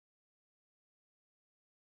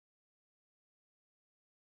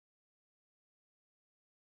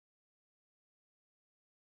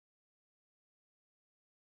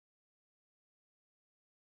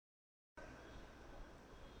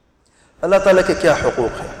اللہ تعالیٰ کے کیا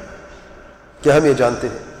حقوق ہیں؟ کیا ہم یہ جانتے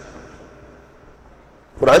ہیں؟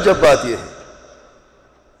 اور عجب بات یہ ہے،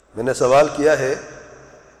 میں نے سوال کیا ہے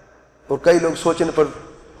اور کئی لوگ سوچنے پر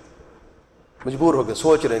مجبور ہو گئے،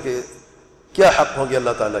 سوچ رہے ہیں کہ کیا حق ہوں گے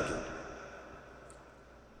اللہ تعالیٰ کے۔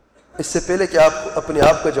 اس سے پہلے کہ آپ اپنے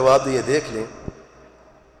آپ کا جواب یہ دیکھ لیں،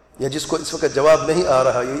 یا جس کو اس وقت جواب نہیں آ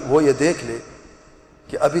رہا وہ یہ دیکھ لے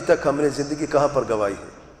کہ ابھی تک ہم نے زندگی کہاں پر گنوائی ہے۔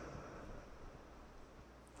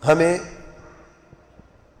 ہمیں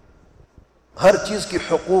ہر چیز کی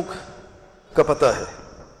حقوق کا پتہ ہے۔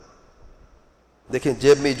 دیکھیں،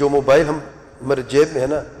 جیب میں جو موبائل ہمارے جیب میں ہے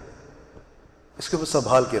نا، اس کو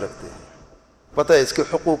سنبھال کے رکھتے ہیں، پتہ ہے اس کے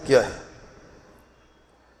حقوق کیا ہے۔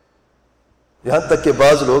 یہاں تک کہ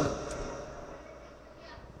بعض لوگ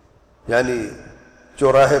یعنی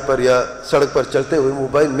چوراہے پر یا سڑک پر چلتے ہوئے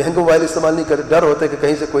مہنگا موبائل استعمال نہیں کرتے، ڈر ہوتا ہے کہ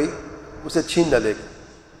کہیں سے کوئی اسے چھین نہ لے۔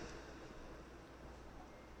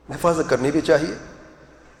 حفاظت کرنی بھی چاہیے۔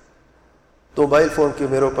 تو موبائل فون کے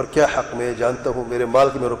میرے اوپر کیا حق میں جانتا ہوں، میرے مال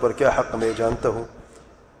کے میرے اوپر کیا حق میں جانتا ہوں۔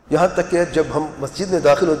 یہاں تک کہ جب ہم مسجد میں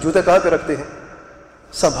داخل ہو، جوتے کہاں پہ رکھتے ہیں؟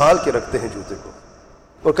 سنبھال کے رکھتے ہیں جوتے کو،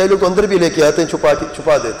 اور کئی لوگ تو اندر بھی لے کے آتے ہیں،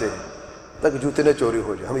 چھپا دیتے ہیں تاکہ جوتے نہ چوری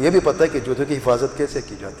ہو جائے۔ ہمیں یہ بھی پتہ ہے کہ جوتے کی حفاظت کیسے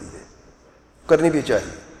کی جاتی ہے، کرنی بھی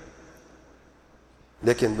چاہیے۔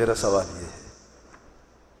 لیکن میرا سوال یہ ہے،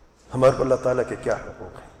 ہمارے پر اللہ تعالیٰ کے کیا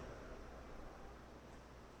حقوق ہیں؟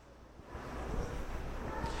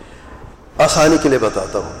 آسانی کے لیے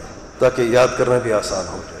بتاتا ہوں تاکہ یاد کرنا بھی آسان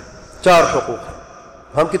ہو جائے۔ 4 حقوق ہیں،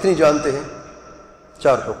 ہم کتنی جانتے ہیں؟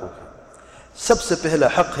 4 حقوق ہیں۔ سب سے پہلا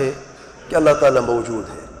حق ہے کہ اللہ تعالیٰ موجود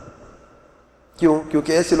ہے۔ کیوں؟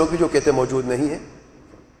 کیونکہ ایسے لوگ بھی جو کہتے ہیں موجود نہیں ہیں۔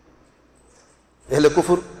 اہل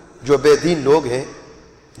کفر جو بے دین لوگ ہیں،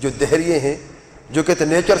 جو دہریے ہیں، جو کہتے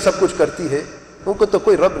ہیں نیچر سب کچھ کرتی ہے، ان کو تو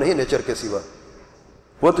کوئی رب نہیں نیچر کے سوا۔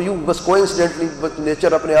 وہ تو یوں بس کوئنسیڈنٹلی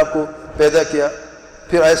نیچر اپنے آپ کو پیدا کیا،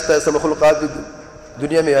 پھر آہستہ آہستہ مخلوقات بھی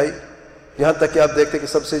دنیا میں آئی، یہاں تک کہ آپ دیکھتے کہ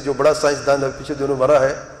سب سے جو بڑا سائنسدان پچھلے دنوں مرا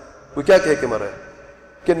ہے، وہ کیا کہہ کے مرا ہے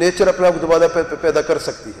کہ نیچر اپنے آپ کو دوبارہ پیدا کر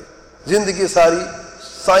سکتی ہے۔ زندگی ساری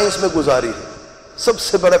سائنس میں گزاری ہے، سب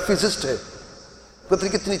سے بڑا فزسٹ ہے۔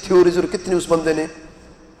 کتنی تھیوریز اور کتنی اس بندے نے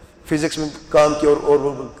فزکس میں کام کیا اور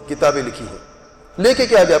وہ کتابیں لکھی ہیں، لے کے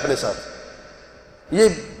کیا گیا اپنے ساتھ؟ یہ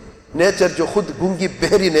نیچر جو خود گونگی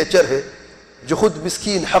بہری نیچر ہے، جو خود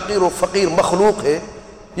مسکین حقیر و فقیر مخلوق ہے،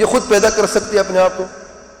 یہ خود پیدا کر سکتی ہے اپنے آپ کو،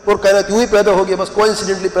 اور کائنات یوں ہی پیدا ہوگی، بس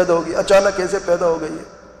کوئنسیڈنٹلی پیدا ہوگی، اچانک کیسے پیدا ہو گئی ہے؟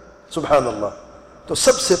 سبحان اللہ۔ تو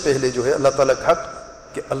سب سے پہلے جو ہے اللہ تعالیٰ کا حق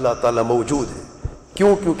کہ اللہ تعالیٰ موجود ہے۔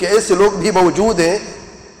 کیوں؟ کیونکہ ایسے لوگ بھی موجود ہیں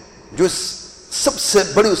جو سب سے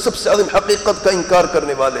بڑی سب سے عظیم حقیقت کا انکار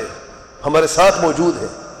کرنے والے ہیں، ہمارے ساتھ موجود ہیں،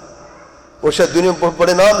 اور شاید دنیا میں بہت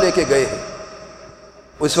بڑے نام لے کے گئے ہیں۔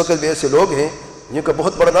 اس وقت بھی ایسے لوگ ہیں جن کا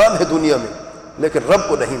بہت بڑا نام ہے دنیا میں، لیکن رب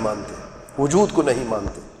کو نہیں مانتے، وجود کو نہیں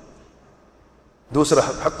مانتے۔ دوسرا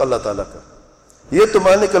حق اللہ تعالیٰ کا یہ تو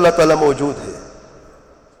ماننے کہ اللہ تعالیٰ موجود ہے،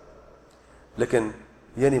 لیکن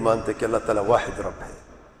یہ نہیں مانتے کہ اللہ تعالیٰ واحد رب ہے۔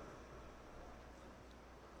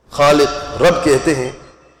 خالق رب کہتے ہیں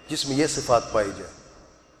جس میں یہ صفات پائی جائے: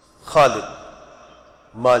 خالق،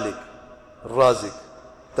 مالک، رازق،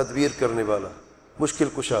 تدبیر کرنے والا، مشکل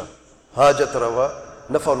کشا، حاجت روا،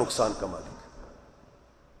 نفع و نقصان کا مالک۔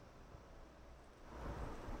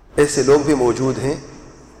 ایسے لوگ بھی موجود ہیں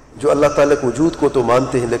جو اللہ تعالیٰ کے وجود کو تو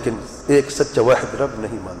مانتے ہیں، لیکن ایک سچا واحد رب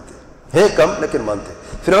نہیں مانتے ہیں، کم لیکن مانتے۔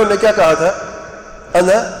 فرعون نے کیا کہا تھا؟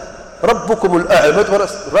 انا ربکم الاعلی، میں تمہارا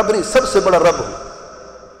رب نہیں، سب سے بڑا رب ہوں۔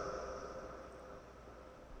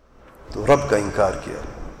 تو رب کا انکار کیا،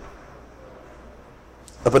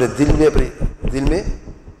 اپنے دل میں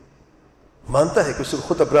مانتا ہے کہ اس نے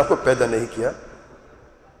خود اپنے آپ کو پیدا نہیں کیا،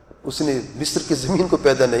 اس نے مصر کی زمین کو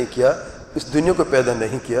پیدا نہیں کیا، اس دنیا کو پیدا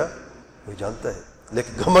نہیں کیا، وہ جانتا ہے،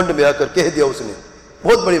 لیکن گھمنڈ میں آ کر کہہ دیا، اس نے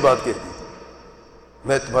بہت بڑی بات کہہ دی،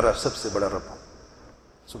 میں تمہارا سب سے بڑا رب ہوں۔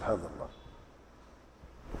 سبحان اللہ۔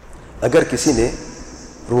 اگر کسی نے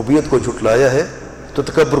ربوبیت کو جھٹلایا ہے تو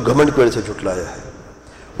تکبر گھمنڈ کی وجہ سے جھٹلایا ہے۔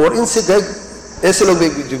 اور ان سے ایسے لوگ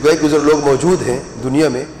جو گئے گزر لوگ موجود ہیں دنیا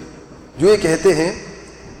میں جو یہ کہتے ہیں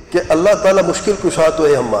کہ اللہ تعالیٰ مشکل کشا تو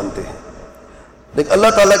ہے، ہم مانتے ہیں، لیکن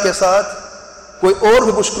اللہ تعالیٰ کے ساتھ کوئی اور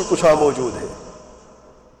بھی مشکل کشا موجود ہے۔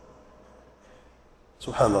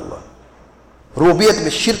 سبحان اللہ۔ ربوبیت میں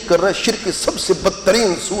شرک کرنا شرک کی سب سے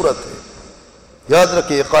بدترین صورت ہے، یاد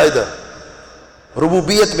رکھیں یہ قاعدہ۔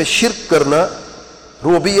 ربوبیت میں شرک کرنا،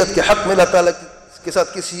 ربوبیت کے حق میں اللہ تعالیٰ کے ساتھ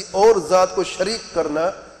کسی اور ذات کو شریک کرنا،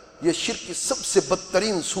 یہ شرک کی سب سے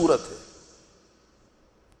بدترین صورت ہے۔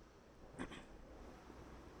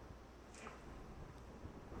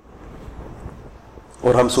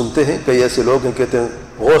 اور ہم سنتے ہیں کئی ایسے لوگ ہیں کہتے ہیں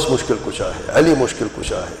غوث مشکل کشا ہے، علی مشکل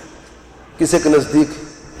کشا ہے، کسی کے نزدیک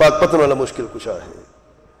پاک پتن والا مشکل کشا ہے،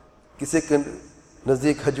 کسی کے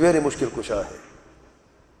نزدیک حجویر مشکل کشا ہے۔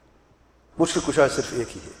 مشکل کشا صرف ایک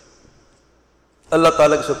ہی ہے، اللہ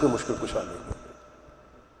تعالیٰ کے سب کوئی مشکل کشا نہیں ہے۔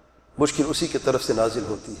 مشکل اسی کی طرف سے نازل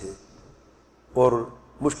ہوتی ہے، اور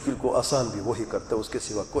مشکل کو آسان بھی وہی کرتا ہے، اس کے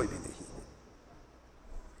سوا کوئی بھی نہیں ہے۔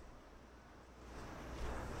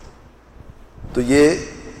 تو یہ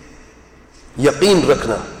یقین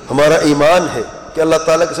رکھنا ہمارا ایمان ہے کہ اللہ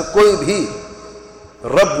تعالیٰ کے ساتھ کوئی بھی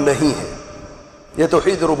رب نہیں ہے، یہ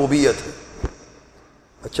توحید ربوبیت ہے۔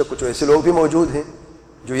 اچھا، کچھ ایسے لوگ بھی موجود ہیں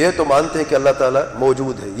جو یہ تو مانتے ہیں کہ اللہ تعالیٰ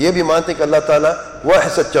موجود ہے، یہ بھی مانتے ہیں کہ اللہ تعالیٰ واحد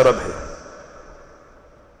سچا رب ہے،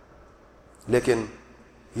 لیکن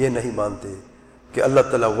یہ نہیں مانتے کہ اللہ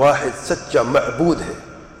تعالیٰ واحد سچا معبود ہے۔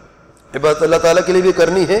 عبادت اللہ تعالیٰ کے لیے بھی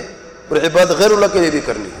کرنی ہے اور عبادت غیر اللہ کے لیے بھی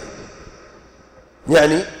کرنی ہے۔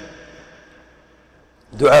 یعنی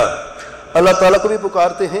دعا اللہ تعالیٰ کو بھی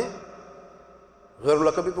پکارتے ہیں، غیر اللہ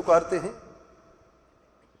کو بھی پکارتے ہیں،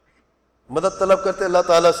 مدد طلب کرتے ہیں اللہ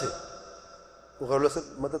تعالیٰ سے، غیر اللہ سے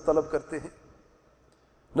مدد طلب کرتے ہیں،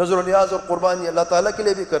 نذر و نیاز اور قربانی اللہ تعالیٰ کے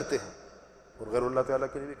لیے بھی کرتے ہیں اور غیر اللہ تعالیٰ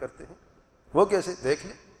کے لیے بھی کرتے ہیں۔ وہ کیسے؟ دیکھ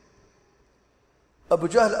لیں، ابو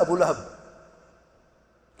جہل ابو لہب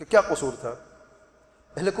کہ کیا قصور تھا؟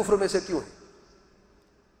 اہل کفر میں سے کیوں ہے؟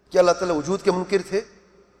 کیا اللہ تعالیٰ وجود کے منکر تھے؟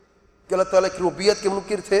 کیا اللہ تعالیٰ کی ربوبیت کے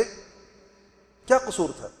منکر تھے؟ کیا قصور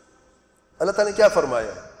تھا؟ اللہ تعالیٰ نے کیا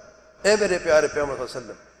فرمایا ہے؟ اے میرے پیارے پیغمبر صلی اللہ علیہ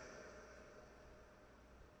وسلم،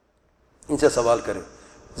 ان سے سوال کریں،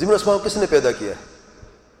 زمین آسمان کو کس نے پیدا کیا ہے؟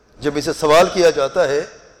 جب اسے سوال کیا جاتا ہے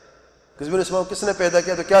کہ زمین آسمان کو کس نے پیدا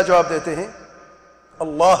کیا، تو کیا جواب دیتے ہیں؟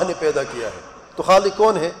 اللہ نے پیدا کیا ہے۔ تو خالق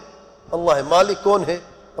کون ہے؟ اللہ ہے۔ مالک کون ہے؟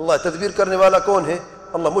 اللہ ہے۔ تدبیر کرنے والا کون ہے؟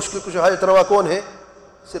 اللہ۔ مشکل کشا حاجت روا کون ہے؟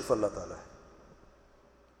 صرف اللہ تعالیٰ ہے۔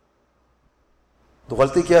 تو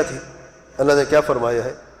غلطی کیا تھی؟ اللہ نے کیا فرمایا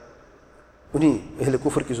ہے؟ انہی اہل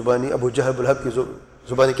کفر کی زبانی، ابو جہل ابو لہب کی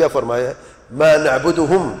زبانی کیا فرمایا ہے؟ ما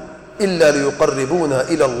نعبدهم الا ليقربونا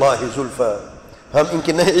الى الله زلفى، ہم ان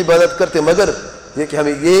کی نہیں عبادت کرتے مگر یہ کہ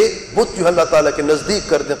ہمیں یہ بت جو اللہ تعالیٰ کے نزدیک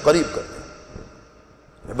کر دیں، قریب کر دیں۔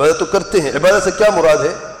 عبادت تو کرتے ہیں، عبادت سے کیا مراد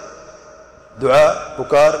ہے؟ دعا،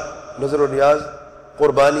 پکار، نذر و نیاز،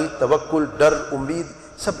 قربانی، توکل، ڈر، امید،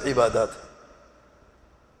 سب عبادات ہیں۔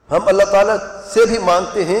 ہم اللہ تعالیٰ سے بھی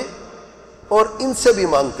مانگتے ہیں اور ان سے بھی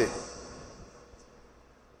مانگتے ہیں۔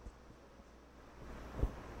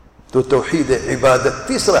 تو توحید عبادت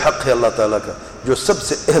تیسرا حق ہے اللہ تعالیٰ کا، جو سب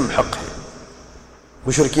سے اہم حق ہے۔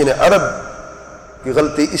 مشرکین عرب کی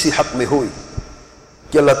غلطی اسی حق میں ہوئی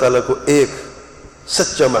کہ اللہ تعالیٰ کو ایک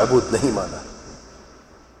سچا معبود نہیں مانا۔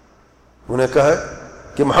 انہوں نے کہا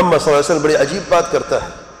کہ محمد صلی اللہ علیہ وسلم بڑی عجیب بات کرتا ہے،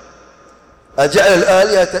 اجعل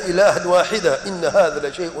الآلہۃ الہا واحدا ان ھذا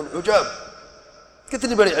لشیء عجاب۔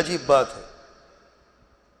 کتنی بڑی عجیب بات ہے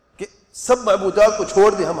کہ سب معبودات کو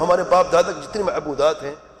چھوڑ دیں، ہم ہمارے باپ دادا کے جتنے معبودات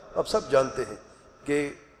ہیں، اب سب جانتے ہیں کہ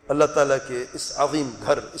اللہ تعالیٰ کے اس عظیم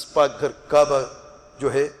گھر، اس پاک گھر کعبہ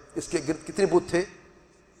جو ہے، اس کے گرد کتنے بت تھے؟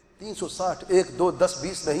 360، 1 2 10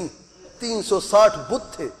 20 نہیں، 360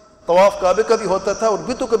 بت تھے۔ طواف کعبے کا بھی ہوتا تھا اور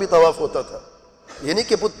بتوں کا بھی طواف ہوتا تھا، یعنی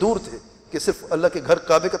کہ بت دور تھے کہ صرف اللہ کے گھر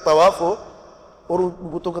کعبے کا طواف ہو اور ان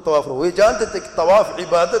بتوں کا طواف ہو۔ وہ یہ جانتے تھے کہ طواف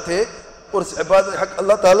عبادت ہے اور اس عبادت حق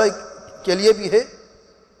اللہ تعالیٰ کے لیے بھی ہے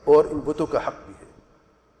اور ان بتوں کا حق بھی ہے۔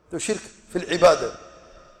 تو شرک فی العبادت،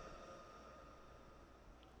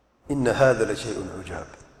 ان ھذا لشیء عجاب۔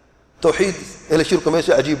 توحید اہل شرک کو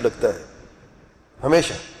ہمیشہ عجیب لگتا ہے،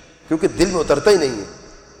 ہمیشہ، کیونکہ دل میں اترتا ہی نہیں ہے۔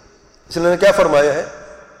 اس لیے نے کیا فرمایا ہے؟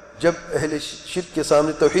 جب اہل شرک کے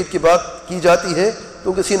سامنے توحید کی بات کی جاتی ہے تو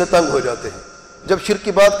ان کے سینے تنگ ہو جاتے ہیں، جب شرک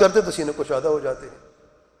کی بات کرتے تو سینے کشادہ ہو جاتے ہیں۔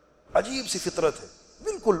 عجیب سی فطرت ہے،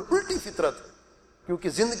 بالکل الٹی فطرت ہے، کیونکہ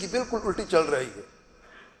زندگی بالکل الٹی چل رہی ہے۔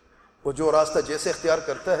 وہ جو راستہ جیسے اختیار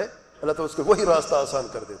کرتا ہے اللہ تعالیٰ اس کو وہی راستہ آسان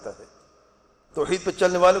کر دیتا ہے۔ توحید پہ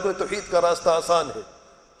چلنے والوں کو توحید کا راستہ آسان ہے،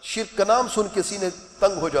 شرک کا نام سن کے سینے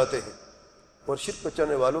تنگ ہو جاتے ہیں، اور شرک پہ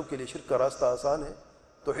چلنے والوں کے لیے شرک کا راستہ آسان ہے،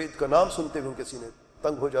 توحید کا نام سنتے ہوئے ان کے سینے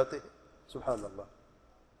تنگ ہو جاتے ہیں۔ سبحان اللہ،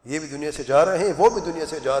 یہ بھی دنیا سے جا رہے ہیں، وہ بھی دنیا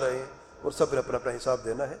سے جا رہے ہیں، اور سب نے اپنا اپنا حساب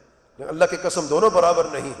دینا ہے۔ لیکن اللہ کی قسم دونوں برابر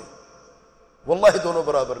نہیں ہیں، واللہ دونوں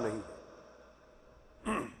برابر نہیں ہیں۔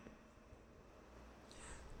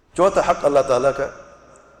 چوتھا حق اللہ تعالیٰ کا،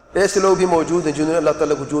 ایسے لوگ بھی موجود ہیں جنہوں نے اللہ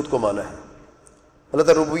تعالیٰ وجود کو مانا ہے، اللہ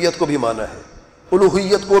تعالیٰ ربوبیت کو بھی مانا ہے،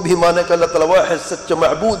 الوہیت کو بھی مانا کہ اللہ تعالیٰ واحد سچا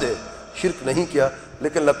معبود ہے، شرک نہیں کیا،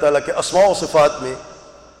 لیکن اللہ تعالیٰ کے اسماء و صفات میں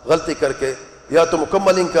غلطی کر کے یا تو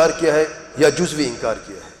مکمل انکار کیا ہے یا جزوی انکار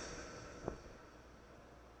کیا ہے۔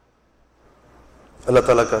 اللہ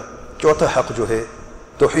تعالیٰ کا چوتھا حق جو ہے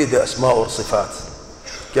توحید اسماء اور صفات،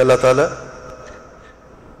 کہ اللہ تعالیٰ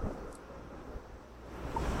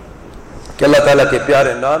کہ اللہ تعالیٰ کے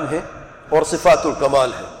پیارے نام ہیں اور صفات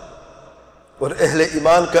الکمال ہے، اور اہل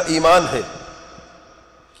ایمان کا ایمان ہے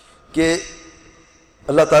کہ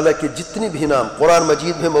اللہ تعالیٰ کے جتنی بھی نام قرآن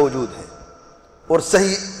مجید میں موجود ہیں اور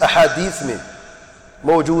صحیح احادیث میں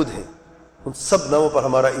موجود ہیں، ان سب ناموں پر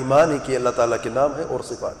ہمارا ایمان ہے کہ اللہ تعالیٰ کے نام ہے اور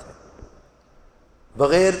صفات ہے،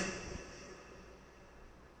 بغیر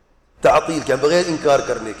تعطیل کے، بغیر انکار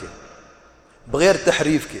کرنے کے، بغیر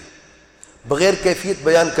تحریف کے، بغیر کیفیت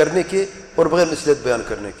بیان کرنے کے اور بغیر مثلیت بیان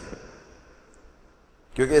کرنے کے۔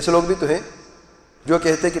 کیونکہ ایسے لوگ بھی تو ہیں جو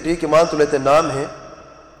کہتے ہیں کہ ٹھیک ہے مان تو لیتے نام ہیں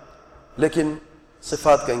لیکن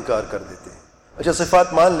صفات کا انکار کر دیتے ہیں۔ اچھا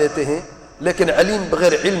صفات مان لیتے ہیں لیکن علیم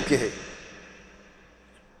بغیر علم کے ہے،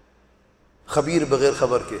 خبیر بغیر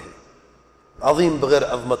خبر کے ہے، عظیم بغیر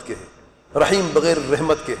عظمت کے ہے، رحیم بغیر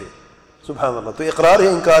رحمت کے ہے، سبحان اللہ۔ تو اقرار ہے،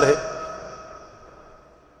 انکار ہے۔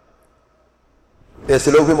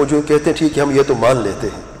 ایسے لوگ بھی موجود کہتے ہیں ٹھیک ہے ہم یہ تو مان لیتے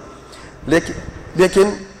ہیں لیکن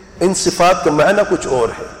ان صفات کا معنی کچھ اور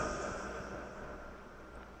ہے،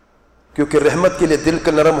 کیونکہ رحمت کے لیے دل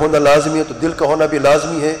کا نرم ہونا لازمی ہے، تو دل کا ہونا بھی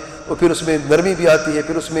لازمی ہے، اور پھر اس میں نرمی بھی آتی ہے،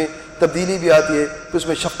 پھر اس میں تبدیلی بھی آتی ہے، پھر اس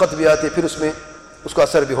میں شفقت بھی آتی ہے، پھر اس میں اس کا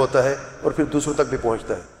اثر بھی ہوتا ہے اور پھر دوسروں تک بھی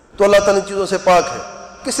پہنچتا ہے۔ تو اللہ تعالیٰ ان چیزوں سے پاک ہے۔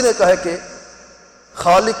 کس نے کہا ہے کہ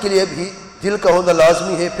خالق کے لیے بھی دل کا ہونا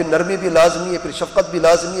لازمی ہے، پھر نرمی بھی لازمی ہے، پھر شفقت بھی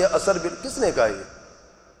لازمی ہے، اثر بھی؟ کس نے کہا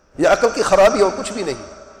یہ عقل کی خرابی ہے اور کچھ بھی نہیں۔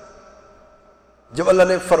 جب اللہ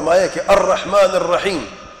نے فرمایا کہ الرحمن الرحیم،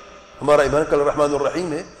 ہمارا ایمان کہ الرحمن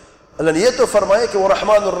الرحیم ہے، اللہ نے یہ تو فرمایا کہ وہ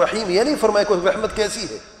رحمان الرحیم، یہ نہیں فرمایا کہ رحمت کیسی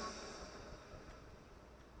ہے۔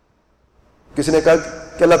 کسی نے کہا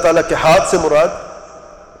کہ اللہ تعالیٰ کے ہاتھ سے مراد،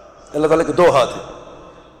 اللہ تعالیٰ کے دو ہاتھ ہیں،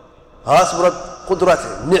 ہاتھ سے مراد قدرت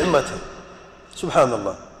ہے، نعمت ہے، سبحان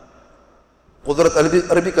اللہ۔ قدرت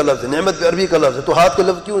عربی کا لفظ ہے، نعمت بھی عربی کا لفظ ہے، تو ہاتھ کا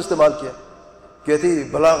لفظ کیوں استعمال کیا؟ کہتی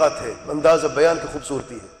بلاغت ہے، انداز بیان کی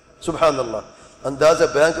خوبصورتی ہے، سبحان اللہ۔ انداز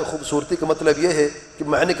بیان کی خوبصورتی کا مطلب یہ ہے کہ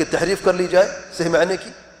معنی کی تحریف کر لی جائے، صحیح معنی کی۔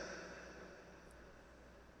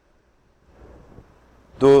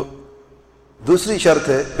 تو دوسری شرط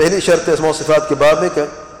ہے، پہلی شرط ہے اسماء و صفات کے باب میں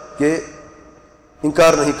کہ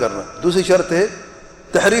انکار نہیں کرنا، دوسری شرط ہے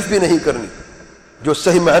تحریف بھی نہیں کرنی، جو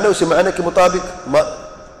صحیح معنی اسے معنی کے مطابق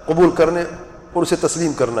قبول کرنے اور اسے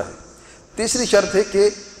تسلیم کرنا ہے۔ تیسری شرط ہے کہ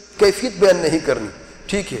کیفیت بیان نہیں کرنی۔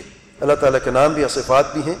 ٹھیک ہے اللہ تعالیٰ کے نام بھی اور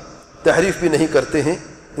صفات بھی ہیں، تحریف بھی نہیں کرتے ہیں،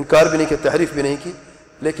 انکار بھی نہیں کیا، تحریف بھی نہیں کی،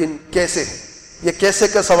 لیکن کیسے ہے؟ یہ کیسے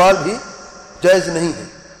کا سوال بھی جائز نہیں ہے۔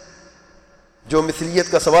 جو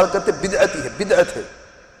مثلیت کا سوال کرتے بدعتی ہے، بدعت ہے۔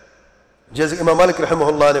 جیسے امام مالک رحمہ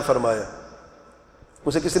اللہ نے فرمایا،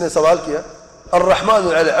 اسے کسی نے سوال کیا الرحمن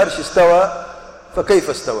علی العرش استوى فکیف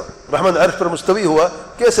استوى، رحمن عرش پر مستوی ہوا،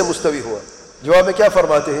 کیسے مستوی ہوا؟ جواب میں کیا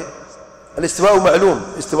فرماتے ہیں؟ الاستواء معلوم،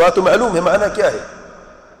 استواء تو معلوم ہے، معنی کیا ہے؟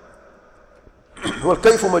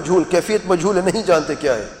 والکیف مجہول، کیفیت مجہول ہے، نہیں جانتے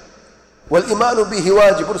کیا ہے۔ والایمان به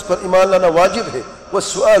واجب، اور اس پر ایمان لانا واجب ہے۔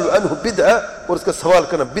 والسؤال عنہ بدعہ، اور اس کا سوال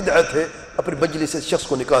کرنا بدعت ہے۔ اپنی مجلس سے شخص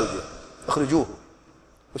کو نکال دیا، اخرجوہ۔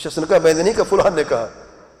 اس شخص نے کہا میں نے نہیں کہا، فلان نے کہا۔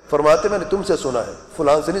 فرماتے میں نے تم سے سنا ہے،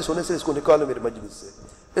 فلان سے نہیں سنے، سے اس کو نکالو میری مجلس سے۔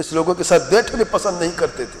 اس لوگوں کے ساتھ بیٹھنے پسند نہیں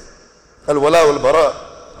کرتے تھے۔ الولاء والبراء،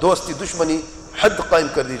 دوستی دشمنی حد قائم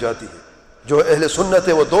کر دی جاتی ہے۔ جو اہل سنت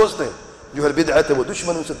ہے وہ دوست ہیں، جو اہل بدعت ہے وہ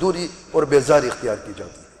دشمن، ان سے دوری اور بیزاری اختیار کی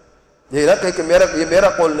جاتی ہے۔ یہ نہ کہے کہ یہ میرا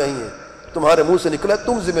قول نہیں ہے، تمہارے منہ سے نکلا،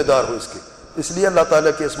 تم ذمہ دار ہو اس کے۔ اس لیے اللہ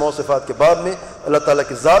تعالیٰ کے اسماء و صفات کے باب میں اللہ تعالیٰ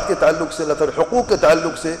کی ذات کے تعلق سے، اللہ تعالیٰ کے حقوق کے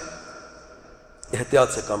تعلق سے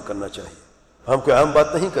احتیاط سے کام کرنا چاہیے۔ ہم کوئی عام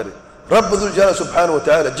بات نہیں کریں۔ رب ذو الجلال سبحانہ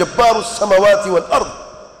وتعالی جبار السماوات والارض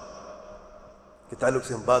کے تعلق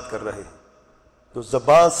سے ہم بات کر رہے ہیں، تو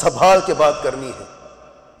زبان سنبھال کے بات کرنی ہے۔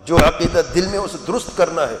 جو عقیدہ دل میں اسے درست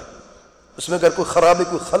کرنا ہے، اس میں اگر کوئی خرابی،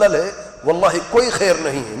 کوئی خلل ہے، واللہ کوئی خیر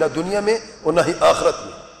نہیں ہے، نہ دنیا میں اور نہ ہی آخرت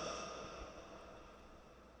میں۔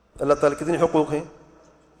 اللہ تعالیٰ کتنے حقوق ہیں؟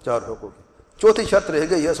 4 حقوق ہیں۔ چوتھی شرط رہ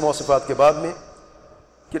گئی ہے اسماء و صفات کے بعد میں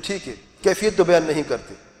کہ ٹھیک ہے کیفیت تو بیان نہیں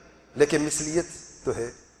کرتے لیکن مثلیت تو ہے۔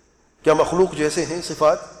 کیا مخلوق جیسے ہیں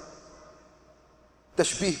صفات؟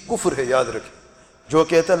 تشبیہ کفر ہے، یاد رکھیں۔ جو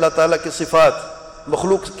کہتا ہے اللہ تعالیٰ کی صفات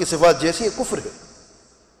مخلوق کی صفات جیسی ہے، کفر ہے۔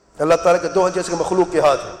 اللہ تعالیٰ کے 2 ہاتھ جیسے کہ مخلوق کے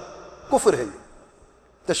ہاتھ ہیں، کفر ہے۔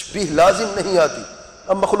 یہ تشبیہ لازم نہیں آتی۔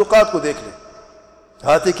 اب مخلوقات کو دیکھ لیں،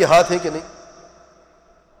 ہاتھی کے ہاتھ ہیں کہ نہیں؟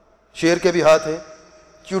 شیر کے بھی ہاتھ ہیں،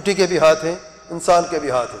 چیونٹی کے بھی ہاتھ ہیں، انسان کے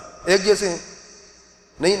بھی ہاتھ ہیں، ایک جیسے ہیں؟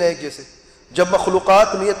 نہیں نہ ایک جیسے۔ جب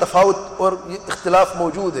مخلوقات میں یہ تفاوت اور یہ اختلاف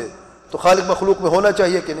موجود ہے تو خالق مخلوق میں ہونا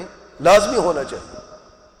چاہیے کہ نہیں؟ لازمی ہونا چاہیے۔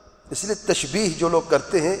 اس لیے تشبیہ جو لوگ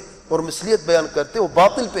کرتے ہیں اور مثلیت بیان کرتے ہیں وہ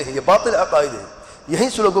باطل پہ ہیں، یہ باطل عقائد ہیں۔ یہیں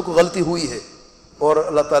سے لوگوں کو غلطی ہوئی ہے اور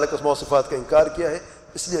اللہ تعالیٰ کے اسماء و صفات کا انکار کیا ہے۔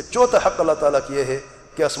 اس لیے چوتھا حق اللہ تعالیٰ کی یہ ہے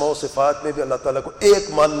کہ اسماء و صفات میں بھی اللہ تعالیٰ کو ایک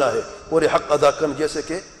ماننا ہے اور یہ حق ادا کرنا، جیسے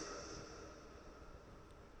کہ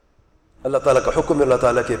اللہ تعالیٰ کا حکم ہے، اللہ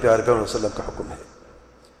تعالیٰ کے پیارے پیغمبر صلی اللہ علیہ وسلم کا حکم ہے۔